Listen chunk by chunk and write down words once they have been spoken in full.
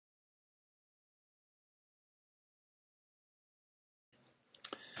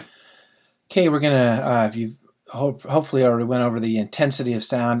Okay, we're gonna, if you've hopefully already went over the intensity of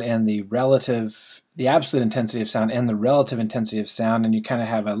sound and the absolute intensity of sound and the relative intensity of sound, and you kind of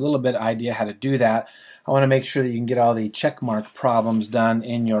have a little bit idea how to do that. I want to make sure that you can get all the check mark problems done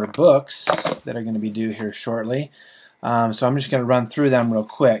in your books that are going to be due here shortly. So I'm just going to run through them real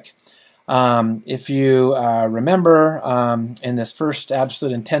quick. If you remember in this first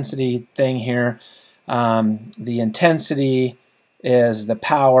absolute intensity thing here, the intensity is the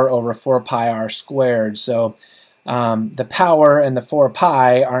power over 4 pi r squared. So the power and the 4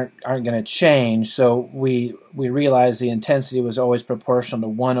 pi aren't going to change. So we realize the intensity was always proportional to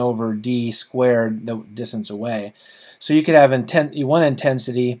 1 over d squared, the distance away. So you could have one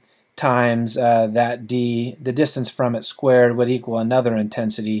intensity times that d, the distance from it squared, would equal another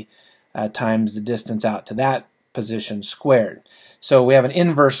intensity times the distance out to that position squared. So we have an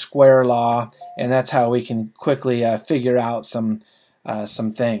inverse square law, and that's how we can quickly figure out some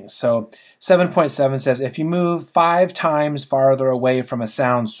things. So 7.7 says, if you move 5 times farther away from a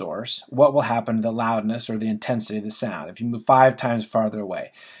sound source, what will happen to the loudness or the intensity of the sound? If you move 5 times farther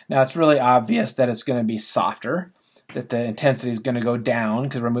away. Now it's really obvious that it's going to be softer, that the intensity is going to go down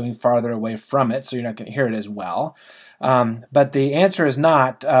because we're moving farther away from it, so you're not going to hear it as well. But the answer is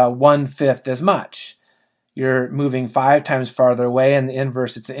not 1/5 as much. You're moving 5 times farther away, and the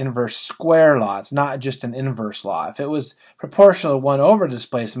inverse, it's an inverse square law. It's not just an inverse law. If it was proportional to 1 over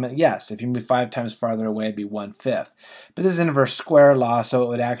displacement, yes, if you move 5 times farther away, it'd be 1/5. But this is inverse square law, so it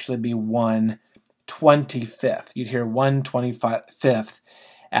would actually be 1/25. You'd hear 1/25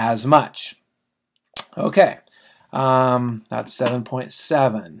 as much. Okay, that's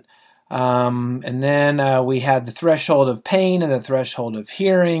 7.7. And then we had the threshold of pain and the threshold of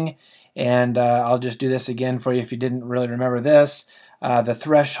hearing. And I'll just do this again for you if you didn't really remember this. The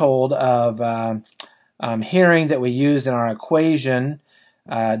threshold of hearing that we use in our equation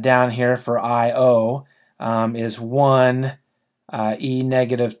down here for I.O. is 1 E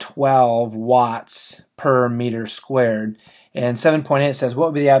negative 12 watts per meter squared. And 7.8 says, what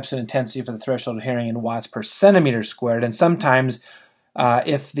would be the absolute intensity for the threshold of hearing in watts per centimeter squared? And sometimes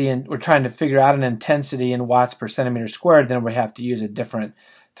if we're trying to figure out an intensity in watts per centimeter squared, then we have to use a different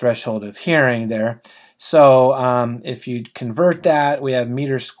threshold of hearing there. So if you convert that, we have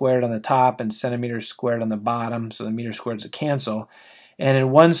meters squared on the top and centimeters squared on the bottom, so the meter squared is a cancel. And in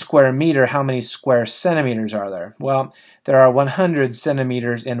 1 square meter, how many square centimeters are there? Well, there are 100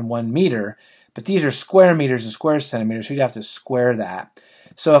 centimeters in 1 meter, but these are square meters and square centimeters, so you'd have to square that.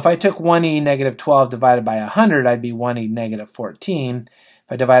 So if I took 1e negative 12 divided by 100, I'd be 1e negative 14.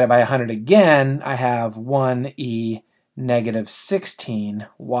 If I divide it by 100 again, I have 1e negative 16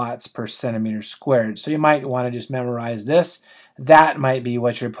 watts per centimeter squared. So you might want to just memorize this. That might be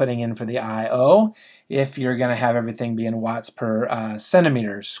what you're putting in for the I.O. if you're going to have everything be in watts per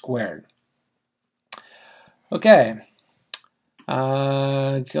centimeter squared. Okay,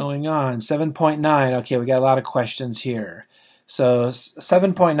 going on, 7.9. Okay, we got a lot of questions here. So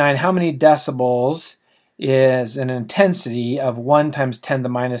 7.9, how many decibels is an intensity of 1 times 10 to the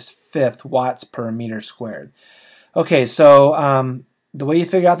minus 5th watts per meter squared? Okay, so the way you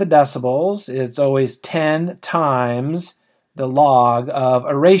figure out the decibels, it's always 10 times the log of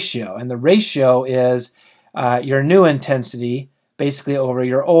a ratio. And the ratio is your new intensity basically over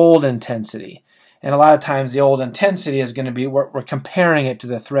your old intensity. And a lot of times the old intensity is going to be, we're comparing it to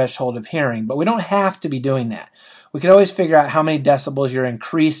the threshold of hearing. But we don't have to be doing that. We could always figure out how many decibels you're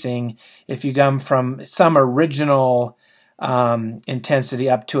increasing if you come from some original intensity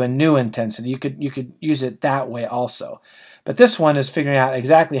up to a new intensity. You could use it that way also. But this one is figuring out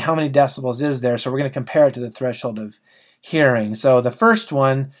exactly how many decibels is there, so we're going to compare it to the threshold of hearing. So the first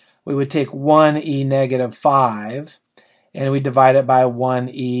one, we would take 1e negative 5, and we divide it by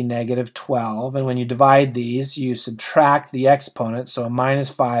 1e negative 12. And when you divide these, you subtract the exponent, so a minus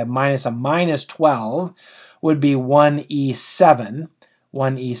 5 minus a minus 12 would be 1e7.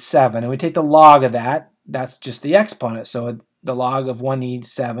 1e7. And we take the log of that. That's just the exponent. So the log of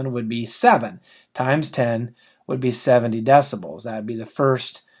 1e7 would be 7 times 10 would be 70 decibels. That would be the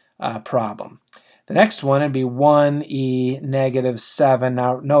first problem. The next one would be 1e negative 7.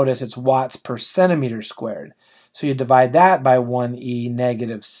 Now notice it's watts per centimeter squared. So you divide that by 1e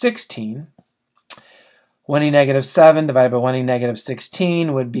negative 16. 1e negative 7 divided by 1e negative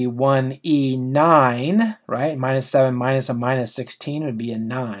 16 would be 1e 9, right? Minus 7 minus a minus 16 would be a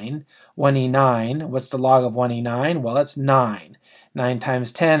 9. 1e 9, what's the log of 1e 9? Well, it's 9. 9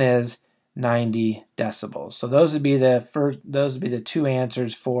 times 10 is 90 decibels. So those would be the two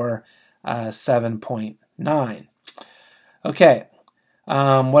answers for 7.9. Okay,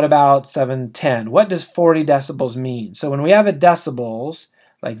 what about 7.10? What does 40 decibels mean? So when we have a decibels,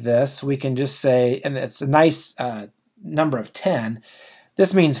 like this, we can just say, and it's a nice number of 10,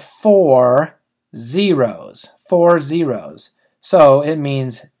 this means 4 zeros, 4 zeros. So it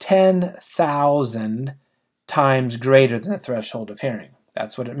means 10,000 times greater than the threshold of hearing.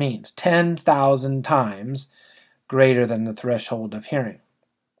 That's what it means, 10,000 times greater than the threshold of hearing.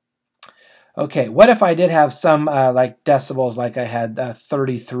 Okay, what if I did have some like decibels, like I had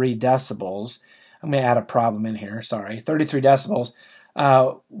 33 decibels? I'm going to add a problem in here, sorry. 33 decibels.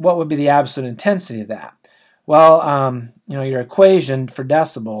 What would be the absolute intensity of that? Well, you know, your equation for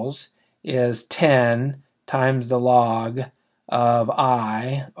decibels is 10 times the log of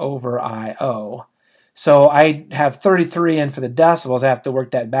I over I/O. So I have 33 in for the decibels. I have to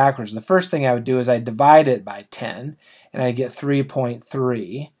work that backwards. The first thing I would do is I divide it by 10, and I get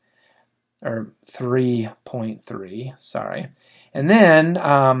 3.3. Or 3.3, sorry. And then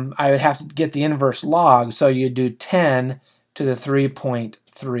I would have to get the inverse log, so you'd do 10 to the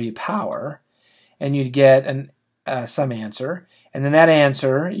 3.3 power, and you'd get some answer. And then that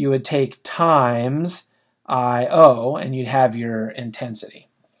answer you would take times I/O, and you'd have your intensity.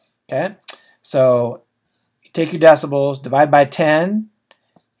 Okay? So you take your decibels, divide by 10,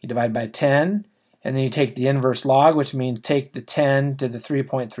 you divide by 10, and then you take the inverse log, which means take the 10 to the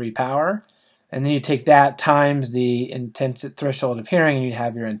 3.3 power, and then you take that times the threshold of hearing, and you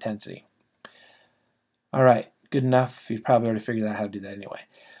have your intensity. All right, good enough. You've probably already figured out how to do that anyway.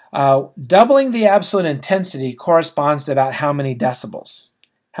 Doubling the absolute intensity corresponds to about how many decibels?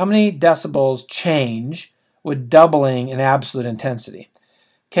 How many decibels change with doubling an absolute intensity?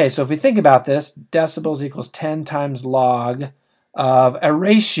 Okay, so if we think about this, decibels equals 10 times log of a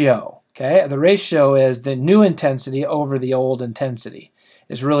ratio. Okay, the ratio is the new intensity over the old intensity,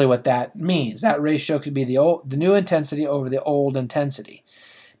 is really what that means. That ratio could be the new intensity over the old intensity.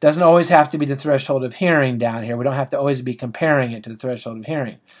 It doesn't always have to be the threshold of hearing down here. We don't have to always be comparing it to the threshold of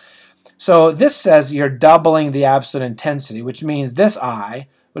hearing. So this says you're doubling the absolute intensity, which means this I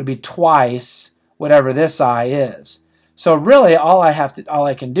would be twice whatever this I is. So really all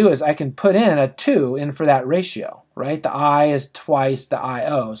I can do is I can put in a 2 in for that ratio, right? The I is twice the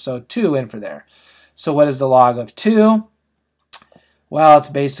I/O, so 2 in for there. So what is the log of 2? Well, it's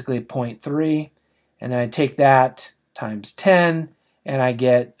basically 0.3, and then I take that times 10, and I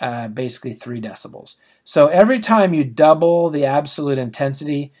get basically 3 decibels. So every time you double the absolute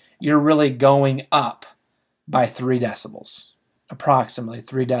intensity, you're really going up by 3 decibels, approximately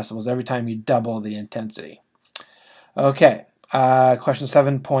 3 decibels every time you double the intensity. Okay, question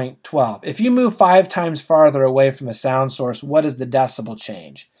 7.12. If you move 5 times farther away from a sound source, what is the decibel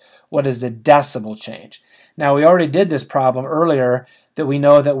change? What is the decibel change? Now, we already did this problem earlier, that we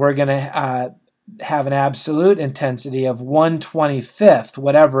know that we're going to have an absolute intensity of 1/25th,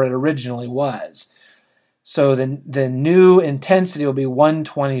 whatever it originally was. So the new intensity will be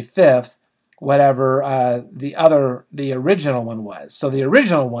 1/25th, whatever the original one was. So the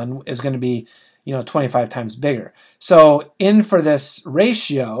original one is going to be 25 times bigger. So in for this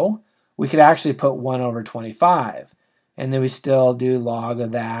ratio, we could actually put 1 over 25, and then we still do log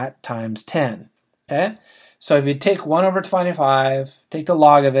of that times 10. Okay. So if you take 1 over 25, take the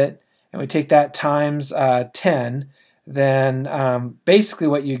log of it, and we take that times 10, then basically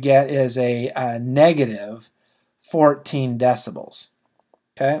what you get is a negative 14 decibels.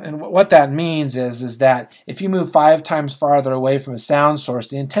 Okay, and what that means is that if you move 5 times farther away from a sound source,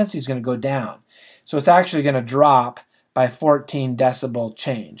 the intensity is going to go down. So it's actually going to drop by 14 decibel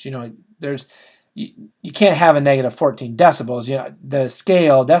change. You can't have a negative 14 decibels. The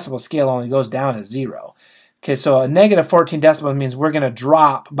decibel scale only goes down to 0. Okay, so a negative 14 decibels means we're going to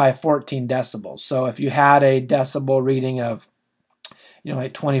drop by 14 decibels. So if you had a decibel reading of,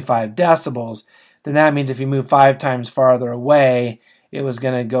 like 25 decibels, then that means if you move 5 times farther away, it was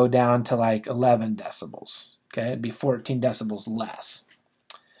going to go down to like 11 decibels. Okay, it'd be 14 decibels less.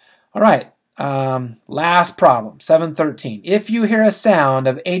 All right, last problem, 7.13. If you hear a sound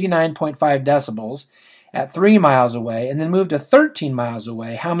of 89.5 decibels at 3 miles away and then move to 13 miles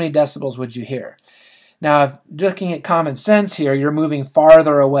away, how many decibels would you hear? Now, if looking at common sense here, you're moving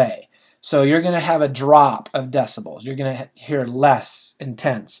farther away. So you're going to have a drop of decibels. You're going to hear less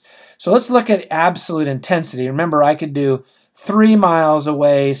intense. So let's look at absolute intensity. Remember, I could do 3 miles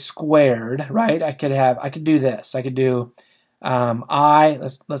away squared, right? I could do this. I could do let's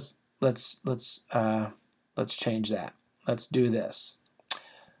change that. Let's do this.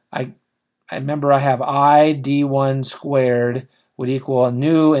 I remember I have I d1 squared would equal a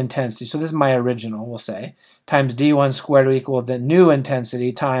new intensity. So this is my original, we'll say, times d1 squared would equal the new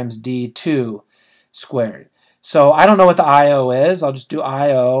intensity times d2 squared. So I don't know what the I/O is. I'll just do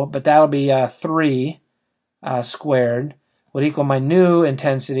I/O, but that'll be 3 squared would equal my new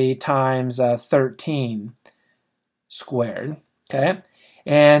intensity times 13 squared. Okay,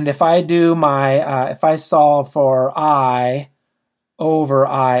 and if I do my if I solve for I over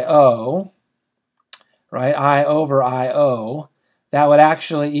IO, right? I over IO, that would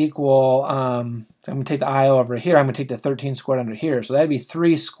actually equal, I'm going to take the IO over here, I'm going to take the 13 squared under here, so that'd be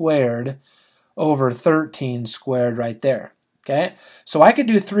 3 squared over 13 squared right there. Okay, so I could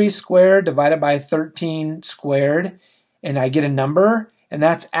do 3 squared divided by 13 squared, and I get a number, and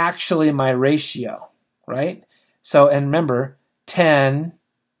that's actually my ratio, right? So, and remember, 10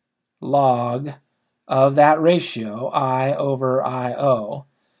 log of that ratio, I over IO.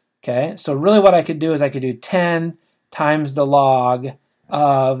 Okay, so really what I could do is I could do 10 times the log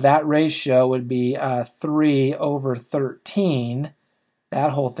of that ratio would be 3 over 13,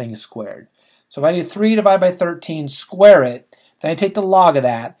 that whole thing squared. So if I do 3 divided by 13, square it, then I take the log of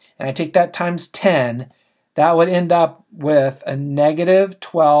that, and I take that times 10, that would end up with a negative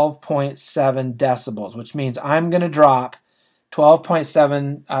 12.7 decibels, which means I'm going to drop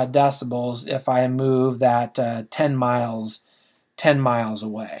 12.7 decibels if I move that 10 miles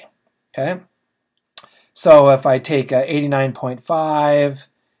away. Okay, so if I take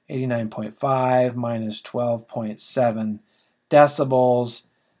 89.5 minus 12.7 decibels,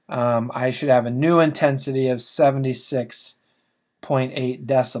 I should have a new intensity of 76.8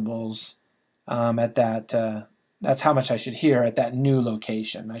 decibels at that. That's how much I should hear at that new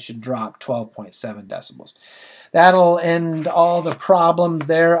location. I should drop 12.7 decibels. That'll end all the problems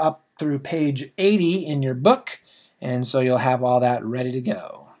there up through page 80 in your book, and so you'll have all that ready to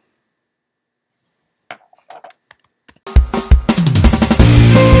go.